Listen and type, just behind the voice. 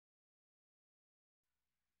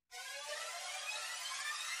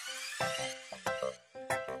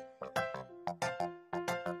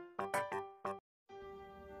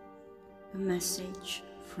A message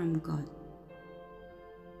from God.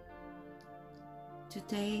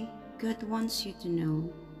 Today, God wants you to know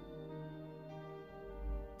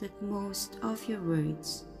that most of your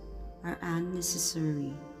words are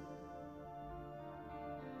unnecessary.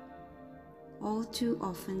 All too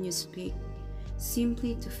often you speak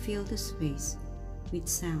simply to fill the space with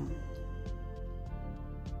sound,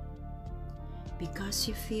 because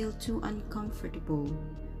you feel too uncomfortable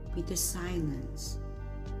with the silence.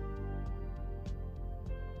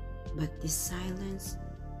 But this silence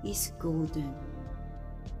is golden.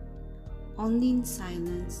 Only in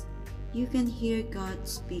silence you can hear God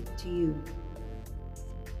speak to you.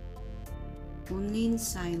 Only in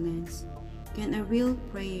silence can a real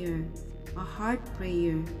prayer, a heart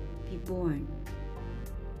prayer, be born.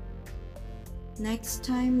 Next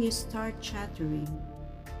time you start chattering,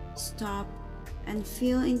 stop and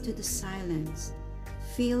feel into the silence.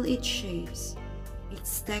 Feel its shapes,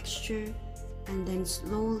 its texture, and then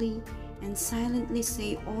slowly and silently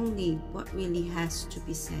say only what really has to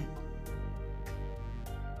be said.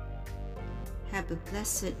 Have a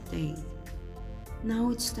blessed day. Now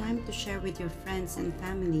it's time to share with your friends and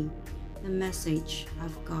family the message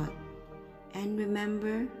of God. And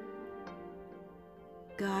remember,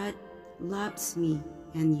 God loves me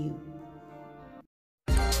and you.